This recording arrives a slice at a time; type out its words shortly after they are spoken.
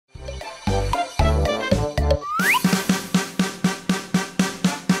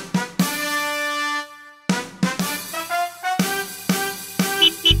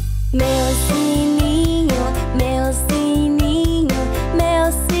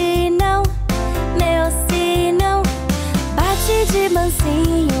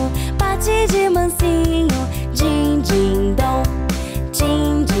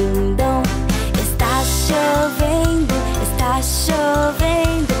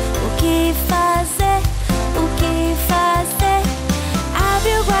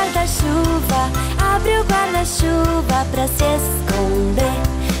chuva pra se esconder,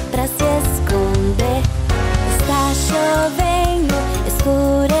 pra se esconder. Está chovendo,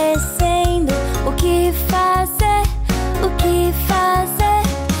 escurecendo. O que fazer? O que fazer?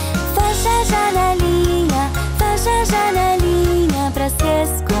 Fecha a janelinha pra se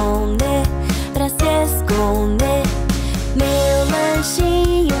esconder, pra se esconder. Meu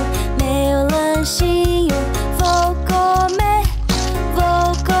lanchinho, vou comer,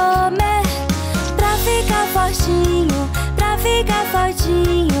 pra ficar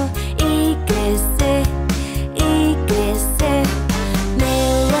fortinho e crescer, e crescer.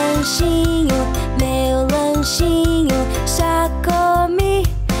 Meu lanchinho, já comi.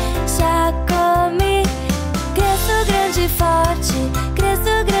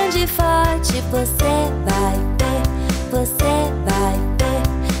 Cresço grande e forte, você vai ver, você vai ver,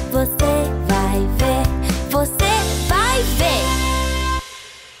 você vai ver, você vai ver.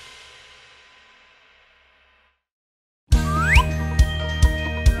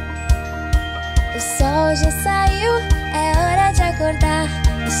 O sol já saiu, é hora de acordar.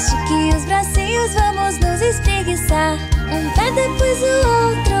 Estique os bracinhos, vamos nos espreguiçar. Um pé depois o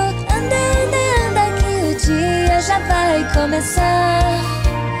outro, anda, que o dia já vai começar.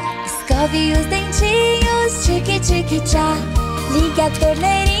 Escove os dentinhos, tique-tique-tchá. Liga a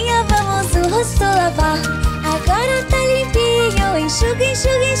torneirinha, vamos o rosto lavar. Agora tá limpinho, enxuga,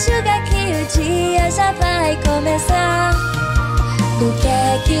 que o dia já vai começar. O que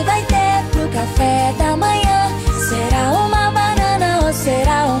é que vai ter pro café da manhã? Será uma banana ou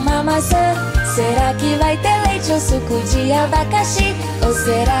será uma maçã? Será que vai ter leite ou suco de abacaxi? Ou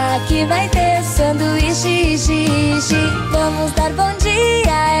será que vai ter sanduíche? Vamos dar bom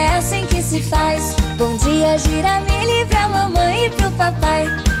dia, é assim que se faz. Bom dia, Giramille, pra mamãe e pro papai.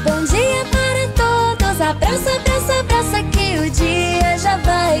 Bom dia para todos, abraça, que o dia já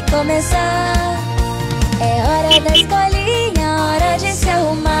vai começar. É hora da escolinha, hora de se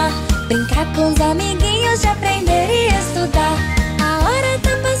arrumar. Brincar com os amiguinhos, de aprender e estudar. A hora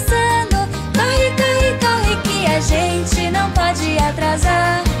tá passando, corre, que a gente não pode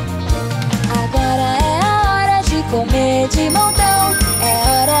atrasar. Agora é a hora de comer de montão. É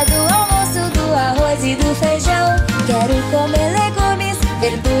hora do almoço, do arroz e do feijão. Quero comer legumes,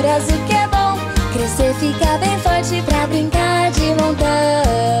 verduras, o que é bom. Crescer, ficar bem forte pra brincar de montão.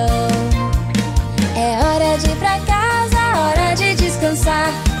 É hora de ir pra casa, hora de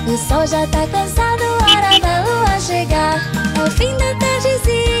descansar. O sol já tá cansado, hora da lua chegar. É o fim da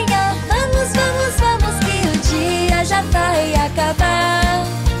tardezinha, vamos, que o dia já vai acabar.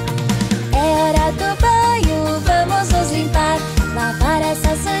 É hora do banho, vamos nos limpar. Lavar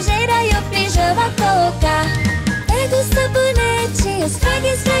essa sujeira e o pijama colocar. Pega o sabonete,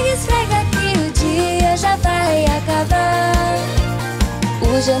 esfrega, que o dia já vai acabar.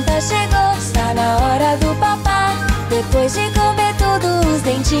 O jantar chegou, está na hora do papá. Depois de comer tudo, os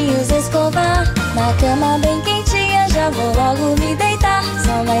dentinhos escovar. Na cama bem quentinha, já vou logo me deitar.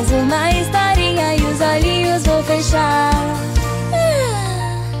 Só mais uma historinha e os olhinhos vou fechar.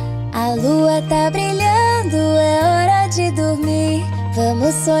 A lua tá brilhando, é hora de dormir.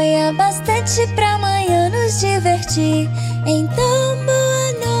 Vamos sonhar bastante pra amanhã nos divertir. Então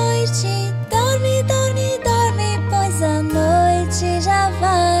boa noite, dorme, pois a noite já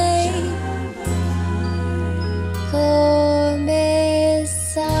vai começar.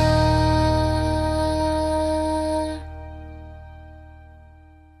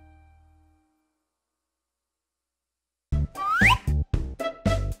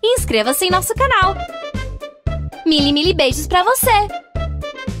 Inscreva-se em nosso canal. Mili beijos pra você.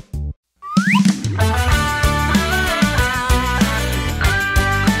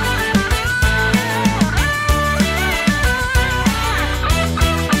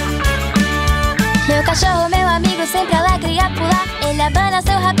 Meu cachorro, meu amigo, sempre alegre a pular. Ele abana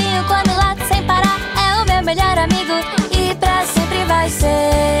seu rabinho quando late sem parar. É o meu melhor amigo e pra sempre vai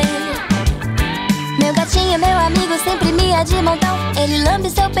ser. Meu gatinho, meu amigo, sempre mia de montão. Ele lambe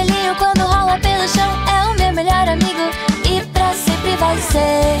seu pelinho quando rola pelo chão. É o meu melhor amigo e pra sempre vai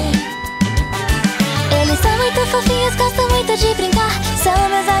ser. Eles são muito fofinhos, gostam muito de brincar. São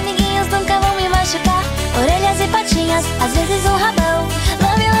meus amiguinhos, nunca vão me machucar. Orelhas e patinhas, às vezes um rabão.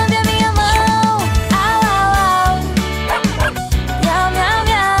 Lambe a minha mão. Au, au, au. Miau, miau,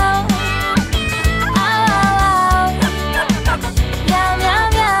 miau. Au, au, au. Miau, miau,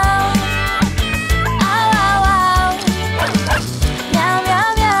 miau. Au, au, au. Miau, miau,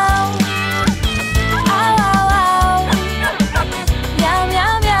 miau. Au, au, au. Miau,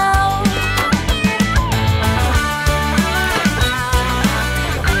 miau, miau.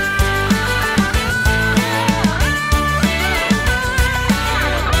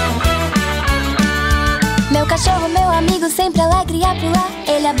 sempre alegre a pular.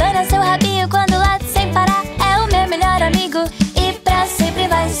 Ele abana seu rabinho quando late sem parar. É o meu melhor amigo e pra sempre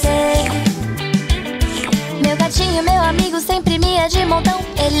vai ser. Meu gatinho, meu amigo, sempre mia de montão.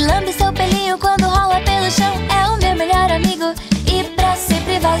 Ele lambe seu pelinho quando rola pelo chão. É o meu melhor amigo e pra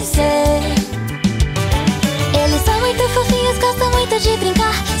sempre vai ser. Eles são muito fofinhos, gostam muito de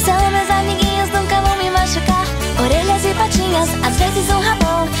brincar. São meus amiguinhos, nunca vão me machucar. Orelhas e patinhas, às vezes um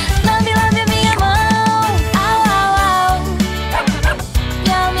rabão. Lambe, lambe a minha mão. Au, au, au.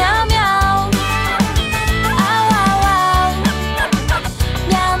 Miau, miau, miau. Au, au, au.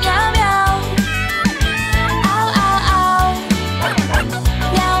 Miau, miau, miau. Au, au, au.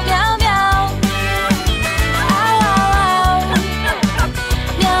 Miau, miau, miau. Au, au, au.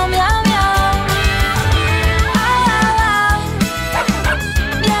 Miau, miau, miau. Au, au, au.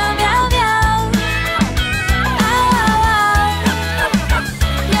 Miau, miau, miau. Au, au, au.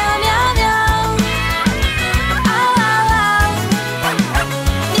 Miau, miau, miau. Au, au, au.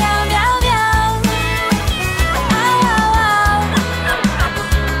 Miau, miau, miau. Au, au, au.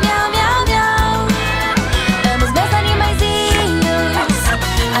 Miau, miau, miau. Amo os meus animaizinhos,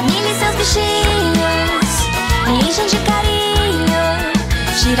 a Milly e seus bichinhos, me enchem de carinho,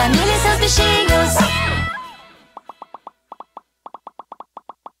 Giramille e seus bichinhos.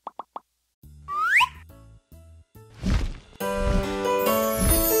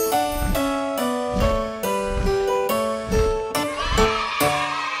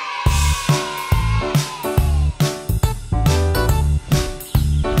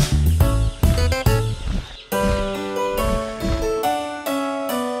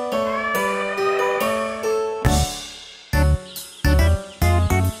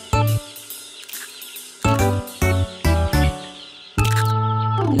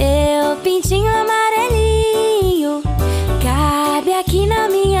 Meu pintinho amarelinho cabe aqui na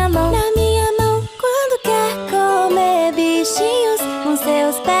minha mão. Na minha mão, quando quer comer bichinhos, com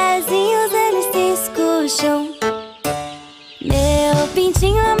seus pezinhos eles se escucham. Meu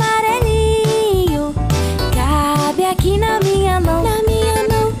pintinho amarelinho cabe aqui na minha mão. Na minha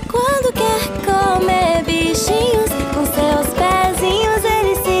mão, quando quer comer bichinhos, com seus pezinhos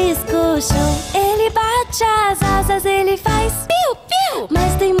eles se escucham. Ele bate as asas, ele faz piu, piu,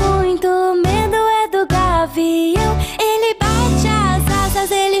 mas tem muito medo é do gavião. Ele bate as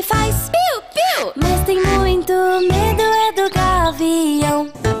asas, ele faz piu, piu, mas tem muito medo é do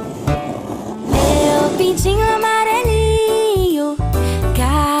gavião. Meu pintinho amarelinho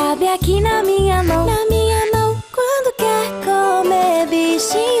cabe aqui na minha mão. Na minha mão, quando quer comer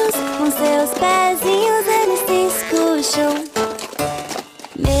bichinhos, com seus pezinhos eles se escucham.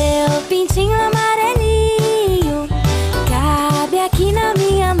 Meu pintinho amarelinho cabe aqui na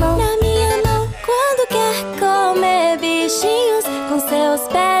minha mão. Na minha mão, quando quer comer bichinhos, com seus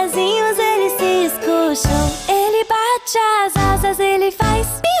pezinhos eles se escucham. Ele bate as asas, ele faz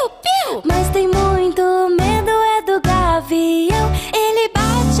piu, piu, mas tem muito medo é do gavião. Ele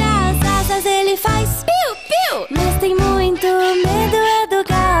bate as asas, ele faz piu, piu, mas tem muito medo é do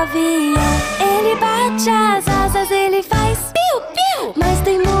gavião. Ele bate as asas, ele faz piu, piu, mas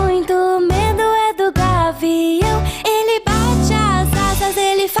tem muito medo é do gavião. Ele bate as asas,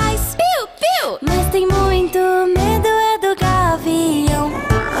 ele faz piu, piu, mas tem muito medo é do gavião.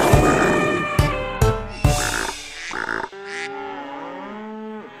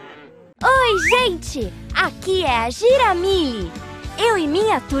 Oi, gente! Aqui é a Giramille. Eu e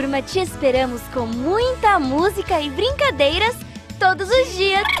minha turma te esperamos com muita música e brincadeiras todos os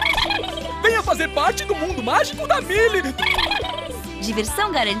dias. Venha fazer parte do mundo mágico da Milly.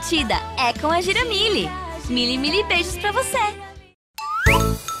 Diversão garantida é com a Giramille. Milly, beijos pra você.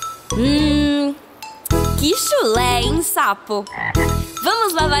 Que chulé, hein, Sapo?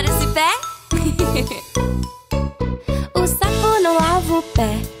 Vamos lavar esse pé? O sapo não lava o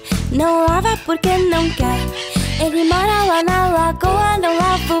pé, não lava porque não quer. Ele mora lá na lagoa, não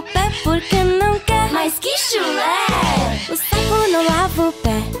lava o pé porque não quer. Mas que chulé! O sapo não lava o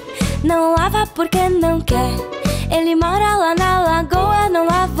pé, não lava porque não quer. Ele mora lá na lagoa, não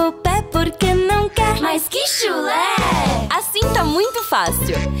lava o pé porque não quer. Mas que chulé! Assim tá muito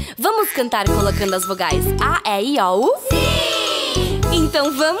fácil. Vamos cantar colocando as vogais A, E, I, O, U? Sim!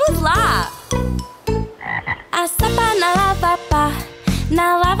 Então vamos lá! A sapa na lava pá,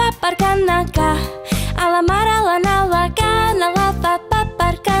 na lava parca na cá. A lamara lá na laga, na lava pá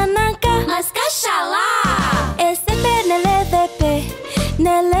parca na cá. Mas caxalá! Esse per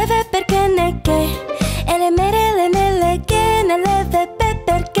nele ve perché ne che. Ele merele nele che, nele ve pe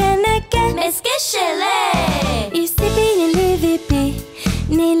perché ne che. Mas que chelé! I sipi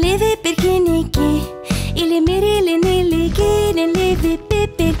ni livi perché ni chi. Ili mirili ni ligi, ni livi pi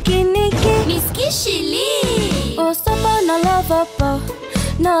perché ni chi. Mas que chili! O sopo lavabo,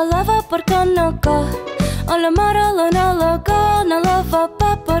 no lavo porque no go. O lo moro lo no lo go, no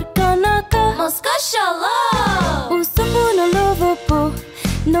lavabo porque no go. Moscocholô! O sapo no lavabo,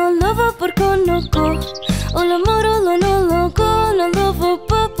 no lavo porque no go. O lo moro lo no lo go, no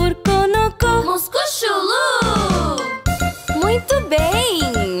lavabo porque no go. Moscocholô! Muito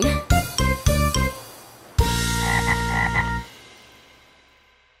bem!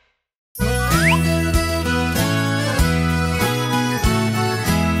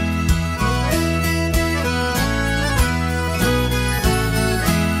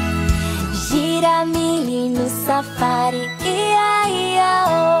 Giramille no safari, ia, ia,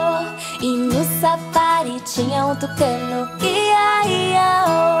 oh. E no safari tinha um tucano, ia, ia,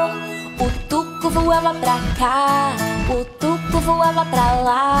 oh. O tuco voava pra cá, o tuco voava pra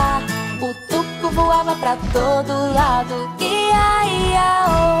lá, o tuco voava pra todo lado, ia, ia,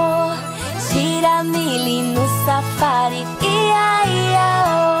 oh. Giramille no safari, ia, ia,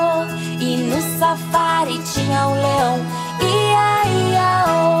 oh. E no safari tinha um leão, ia, ia,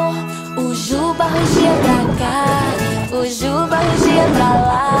 oh. O Juba rugia pra cá, o Juba rugia pra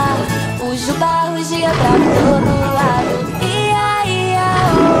lá, o Juba rugia pra todo lado, ia, ia,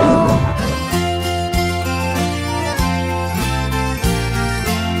 oh.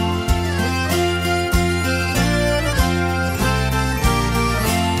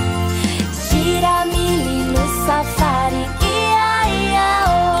 Giramille no safari, ia, ia,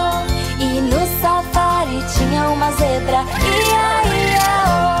 oh. E no safari tinha uma zebra, ia, ia,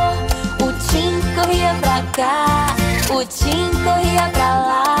 oh. O Tim corria pra cá, o Tim corria pra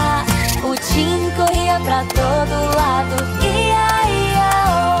lá, o Tim corria pra todo lado, ia, ia,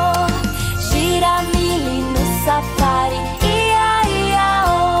 oh. Giramille no safari, ia, ia,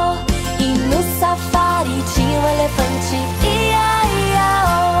 oh. E no safari tinha um elefante, ia, ia,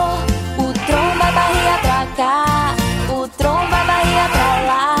 oh. O Tromba barria pra cá, o Tromba barria pra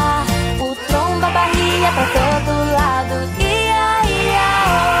lá, o Tromba barria pra todo lado, ia, ia,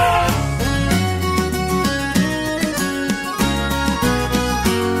 oh.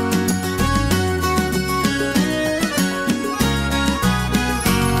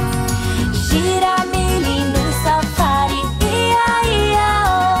 Giramille no safari, ia, ia,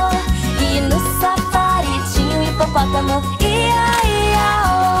 oh. E no safari tinha um hipopótamo, ia, ia,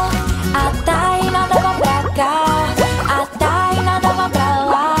 oh. A Tai nadava pra cá, a Tai nadava pra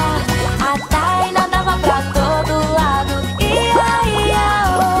lá, a Tai nadava pra todo lado, ia, ia,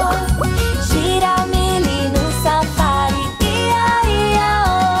 oh. Giramille no safari, ia, ia,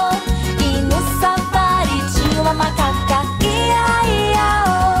 oh. E no safari tinha uma macaca, ia, ia,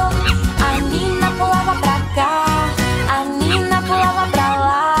 oh. A Nina pulava pra cá, a Nina pulava pra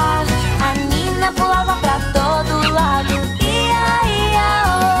lá, a Nina pulava pra todo lado, ia, ia,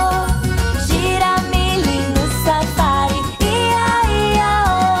 oh. Giramille no safari, ia, ia,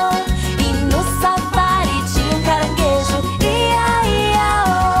 oh. E no safari tinha um caranguejo, ia, ia,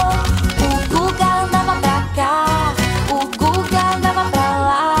 oh. O Guga andava pra cá, o Guga andava pra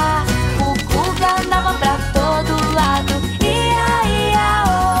lá, o Guga andava pra todo lado, ia, ia,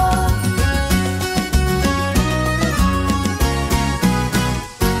 oh.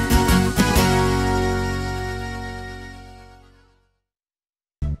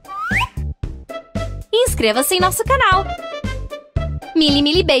 Inscreva-se em nosso canal.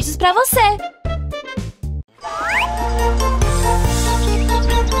 Mili beijos pra você.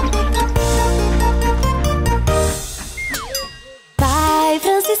 Pai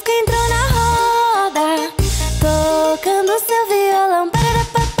Francisco entrou na roda, tocando seu violão.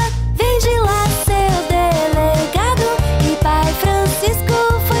 Pararapapá. Vem de lá, seu delegado. E Pai Francisco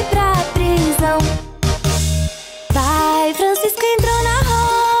foi pra prisão. Pai Francisco entrou na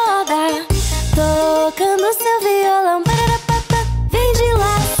roda, tocando seu violão. Pararapapá. Vem de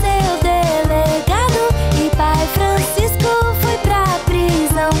lá, seu delegado. E Pai Francisco foi pra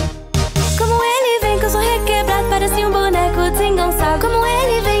prisão. Como ele vem com o som requebrado, parece um boneco desengonçado. Como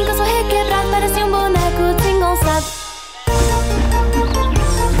ele vem com o som requebrado, parece um boneco desengonçado.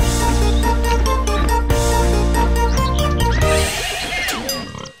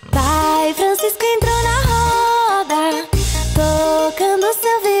 Pai Francisco entrou na roda, tocando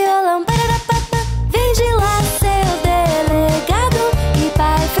seu violão. Pararapapá. Vem de lá, seu delegado. E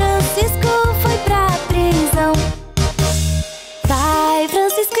Pai Francisco foi pra prisão. Pai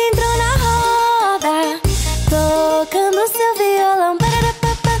Francisco entrou na roda, tocando seu violão.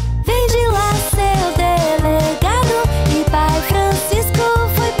 Pararapapá. Vem de lá, seu delegado. E Pai Francisco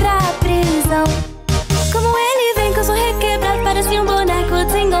foi pra prisão. Como ele vem com o som requebrado, parece um boneco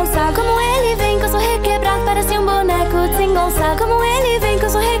desengonçado. Como ele vem com o som requebrado, parece um boneco desengonçado. Como ele vem com o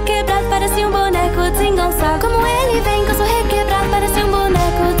som requebrado, parece um boneco desengonçado. Como ele vem com o som requebrado.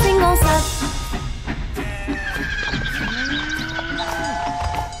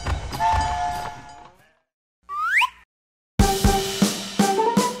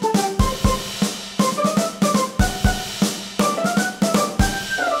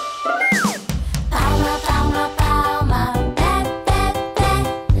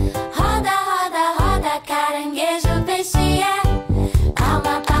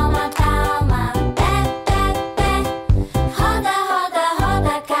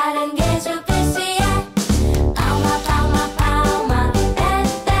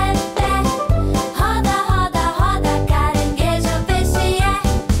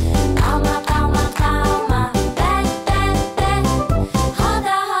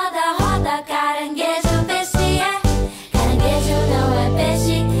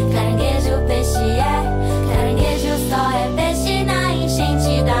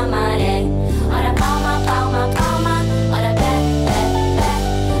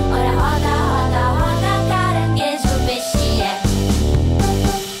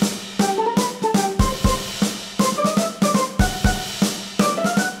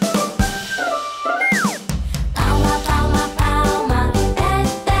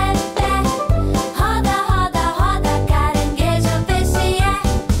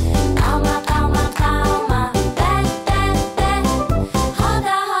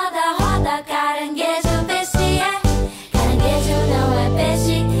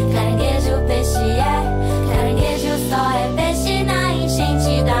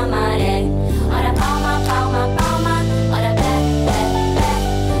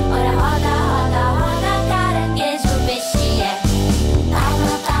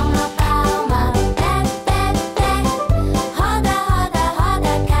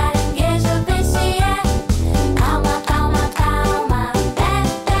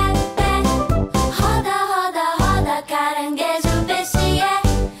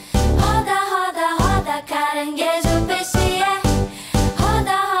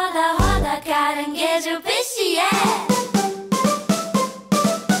 hoje o peixe é.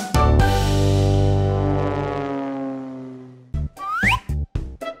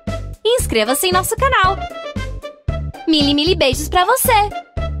 Inscreva-se em nosso canal. Mili beijos pra você!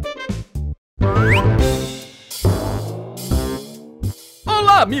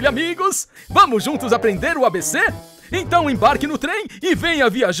 Olá, Mili amigos! Vamos juntos aprender o ABC? Então embarque no trem e venha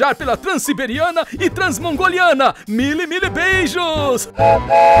viajar pela Transiberiana e Transmongoliana! Mili beijos!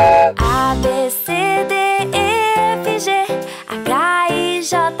 A, B, C, D, E, F, G, H, I,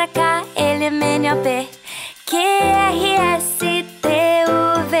 J, K, L, M, N, O, P, Q, R, S, T,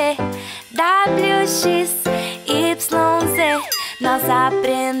 U, V, W, X, Y, Z. Nós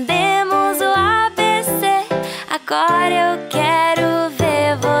aprendemos o ABC, agora eu quero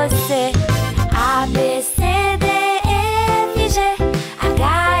ver você. A, B, C, D, E, F, G,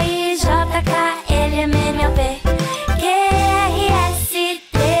 H, I, J, K, L, M, N, O, P, Q, R, S,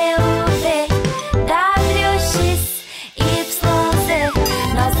 T, U, V, W, X, Y, Z.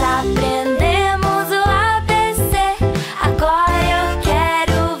 Nós aprendemos o ABC, agora eu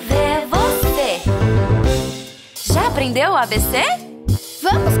quero ver você. Já aprendeu o ABC?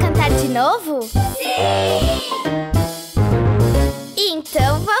 Vamos cantar de novo? Sim!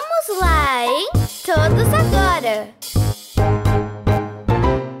 Então vamos lá, hein? Todos agora!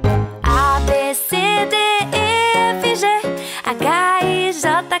 A, B, C, D, E, F, G, H, I,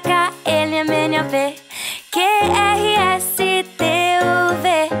 J, K, L, M, N, O, P, Q, R, S, T, U,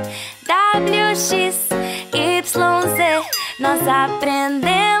 V, W, X, Y, Z. Nós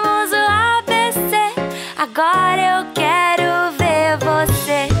aprendemos o ABC, agora eu quero ver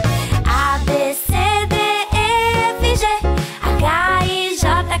você. A, B, C, D, E, F, G, H, I,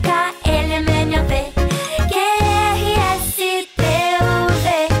 J, K, L, M, N, O, P, Q, R, S, T, U, V,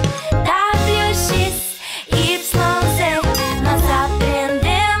 W, X, Y, Z. Nós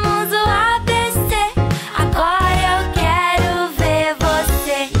aprendemos o ABC, agora eu quero ver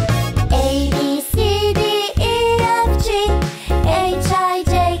você. A, B, C, D, E, F, G, H, I,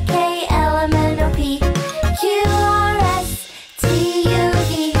 J, K, L, M, N, O, P, Q, R, S, T, U,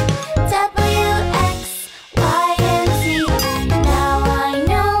 V, W, X, Y, and Z. Now I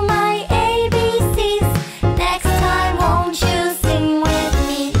know my ABCs. Next time won't you sing with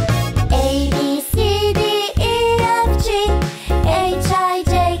me? A, B, C, D, E, F, G, H, I,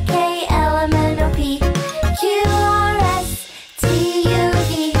 J, K, L, M, N, O, P, Q, R, S, T, U,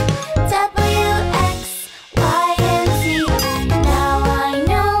 V, W, X, Y, and Z. Now I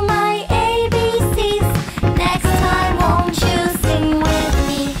know my ABCs. Next time won't you sing with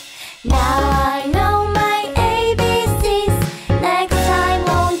me? Now I know my ABCs. Next time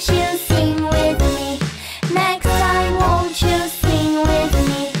won't you sing with me? Next time won't you sing with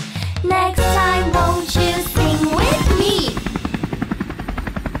me? Next time won't you sing with me?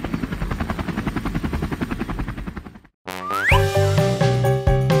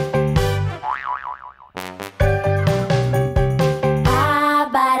 A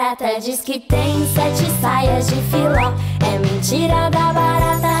barata diz que tem 7 saias de filó. É mentira da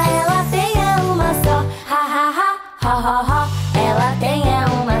barata, ela tem é uma só. Ha ha ha, ho ho ho. Ela tem é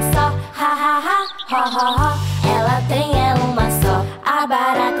uma só. Ha ha ha, ho ho ho. Ela tem é uma só. A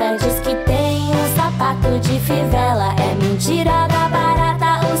barata diz que tem um sapato de fivela. É mentira da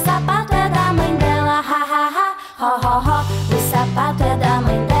barata, o sapato é da mãe dela. Ha ha ha, ho ho ho. O sapato é da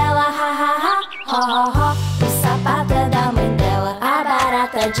mãe dela. Ha ha ha, ho ho ho. O sapato é da mãe dela. A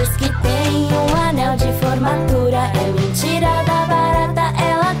barata diz que tem um anel de formatura. É mentira da barata,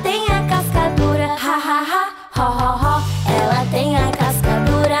 ela tem a cascadura. Ha ha ha, ho ho ho. Ela tem a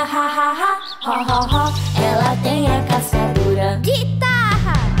cascadura. Ha ha ha, ho ho ho. Ela tem a cascadura.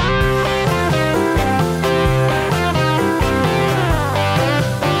 Guitarra!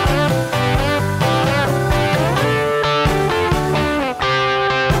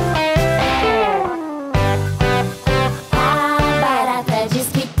 A barata diz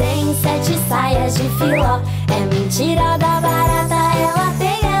que tem 7 saias de filó. É mentira da barata, ela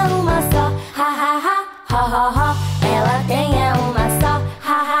tem é uma só. Ha ha ha, ho ho ho. Ela tem é uma só.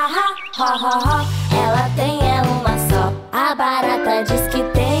 Ha ha ha, ho ho ho. Ela tem é uma só. A barata diz que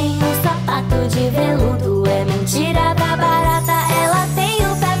tem um sapato de veludo. É mentira da barata, ela tem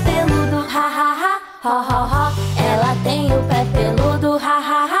o pé peludo. Ha ha ha, ho ho ho. Ela tem o pé peludo. Ha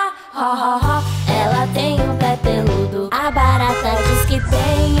ha ha, ho ho ho. Ela tem o pé peludo. A barata diz que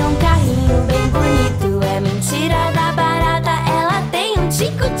tem um carrinho bem bonito. É mentira da barata, ela tem um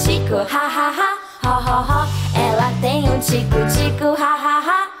tico-tico. Ha ha ha, ho ho ho. Ela tem um tico-tico. Ha ha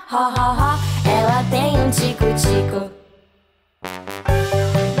ha, ho ho ho. Ela tem um tico-tico.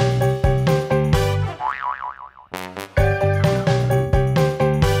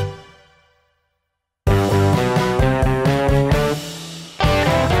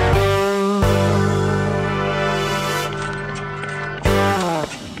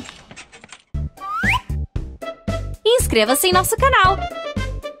 Inscreva-se em nosso canal.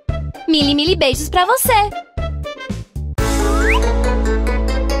 Mili beijos pra você!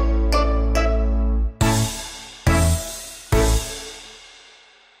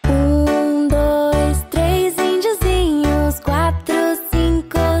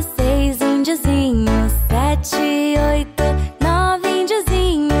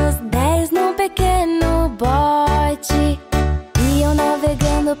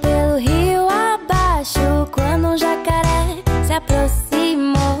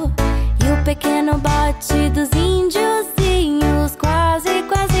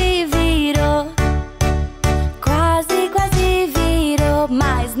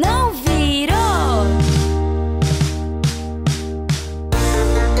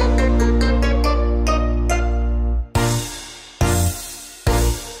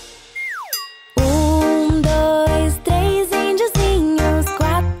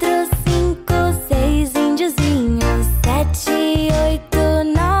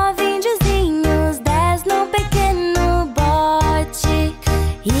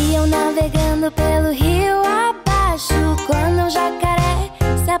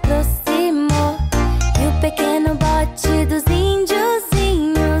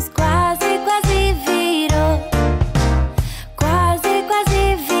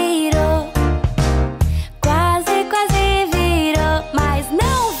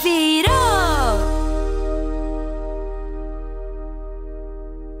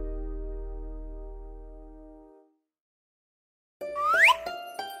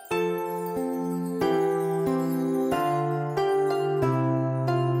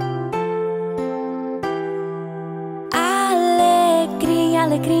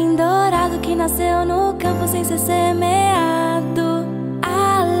 Alecrim dourado que nasceu no campo sem ser semeado.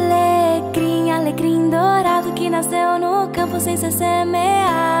 Alecrim, alecrim dourado que nasceu no campo sem ser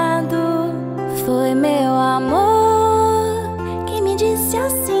semeado. Foi meu amor que me disse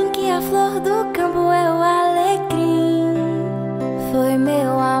assim que a flor do campo é o alecrim. Foi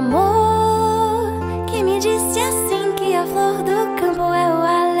meu amor que me disse assim que a flor do campo é o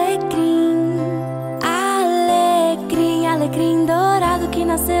alecrim. Alecrim, alecrim dourado que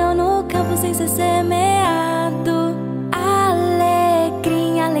nasceu no campo sem ser semeado.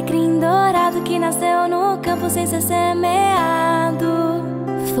 Alecrim, alecrim dourado que nasceu no campo sem ser semeado.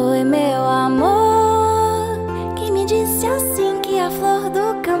 Foi meu amor que me disse assim que a flor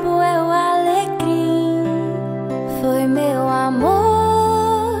do campo é o alecrim. Foi meu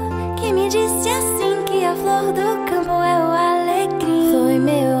amor que me disse assim que a flor do campo é o alecrim. Foi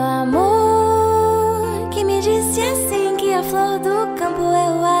meu amor que me disse assim que a flor do campo é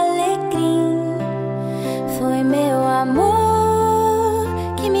o alecrim. Foi meu amor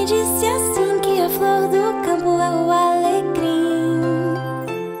que me disse assim que a flor do campo é o alecrim.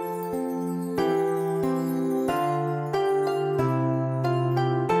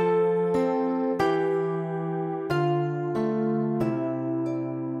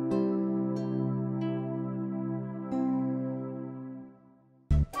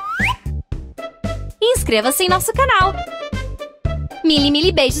 Inscreva-se em nosso canal.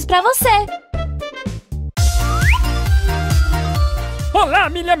 Mili beijos pra você! Olá,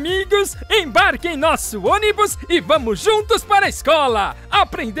 mili amigos! Embarque em nosso ônibus e vamos juntos para a escola!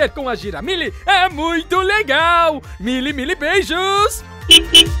 Aprender com a Giramille é muito legal! Mili beijos!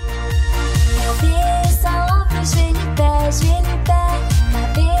 Cabeça, ombros, joelho, pé.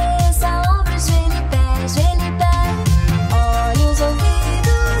 Cabeça, ombros, joelho, pé. Olhos,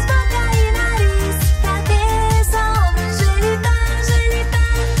 ouvidos, boca e nariz. Cabeça, ombros, joelho, pé.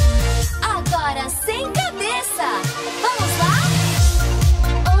 Agora sem cabeça. Vamos lá?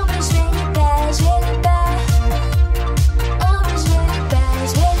 Ombros, joelho, pé. Ombros, joelho, pé.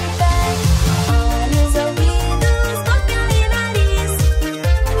 Olhos, ouvidos, boca e nariz.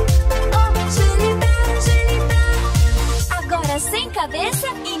 Ombros, joelho, pé. Agora sem cabeça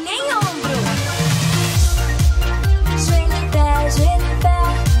e nem ombro. Joelho, pé. Joelho, pé.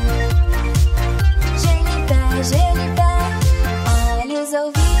 Olhos,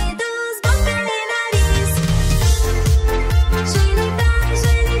 ouvidos, boca e nariz. Joelho, pé.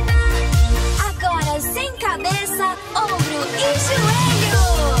 Agora sem cabeça, ombro e joelho.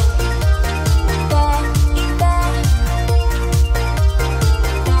 Pé e pé.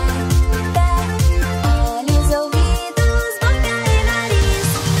 Olhos, ouvidos, boca e nariz.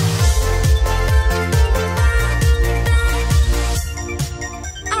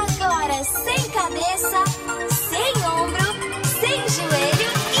 Agora sem cabeça, sem ombro, sem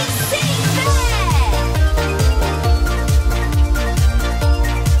joelho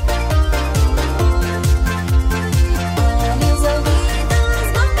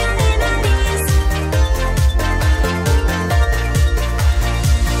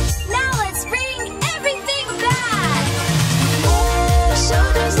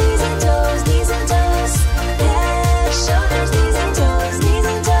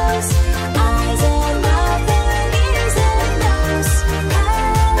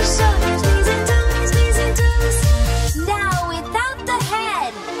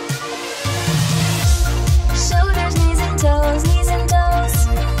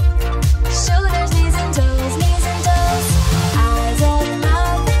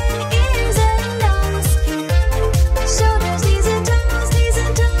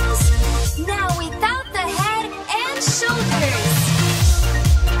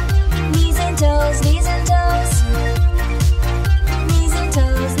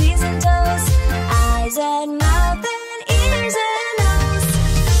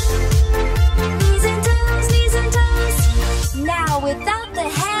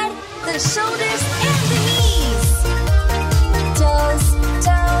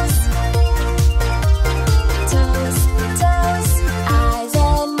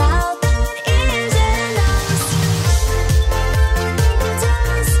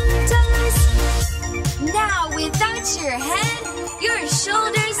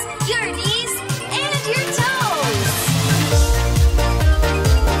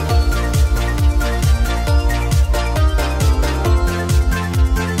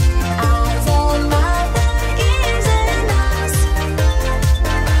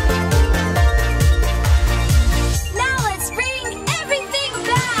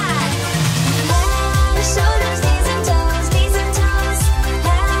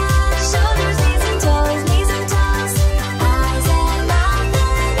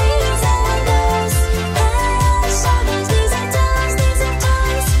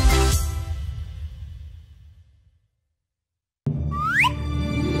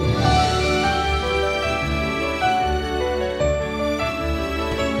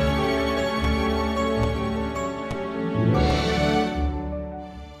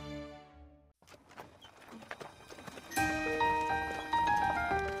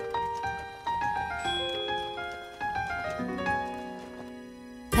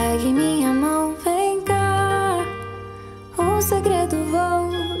Pegue minha mão, vem cá. Um segredo vou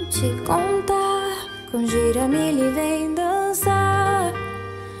te contar. Com Giramille vem dançar.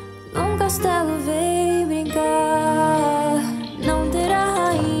 Num castelo vem brincar. Não terá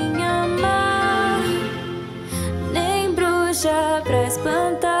rainha má, nem bruxa pra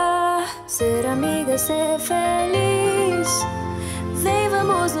espantar. Ser amiga, ser feliz. Vem,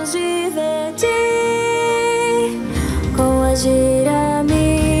 vamos nos divertir com a Giramille.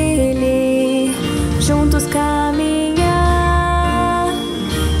 Juntos caminhar.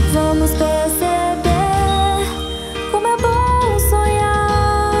 Vamos perceber como é bom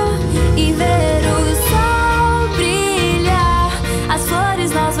sonhar e ver o sol brilhar. As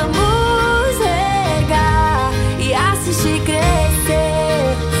flores nós vamos regar e assistir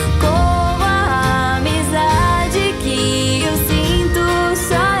crescer com a amizade que eu sinto.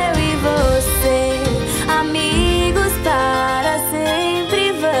 Só eu e você, amigos para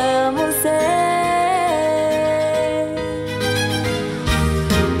sempre vamos ser.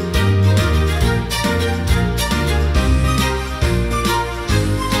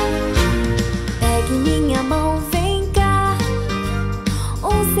 Pegue minha mão, vem cá.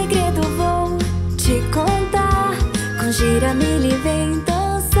 Um segredo vou te contar. Com Giramille vem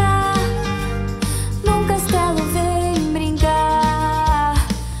dançar. Num castelo vem brincar.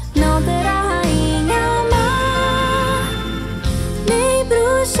 Não terá rainha má, nem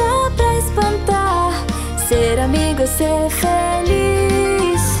bruxa pra espantar. Ser amigo, ser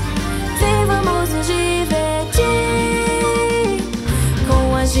feliz. Vem, vamos nos divertir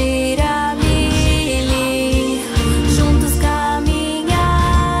com a Giramille. Juntos caminhar.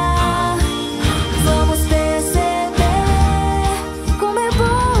 Vamos perceber como é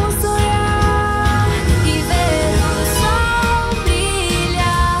bom sonhar e ver o sol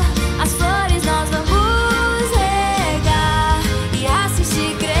brilhar. As flores nós vamos regar e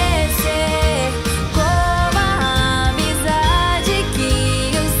assistir crescer com a amizade que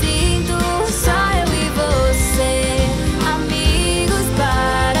eu sinto. Só eu e você, amigos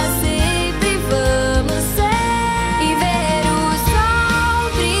para sempre vamos ser. E ver o sol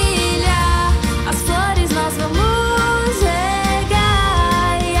brilhar. As flores nós vamos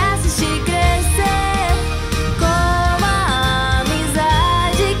regar e assistir crescer com a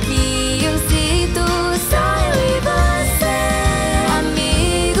amizade que eu sinto. Só eu e você,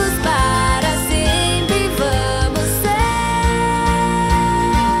 amigos para sempre vamos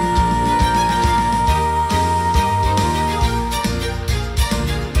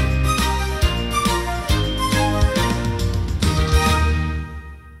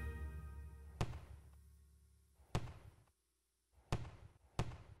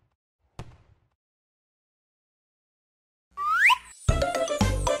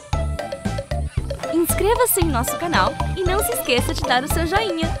Inscreva-se em nosso canal e não se esqueça de dar o seu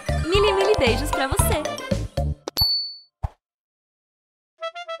joinha. Mili beijos pra você!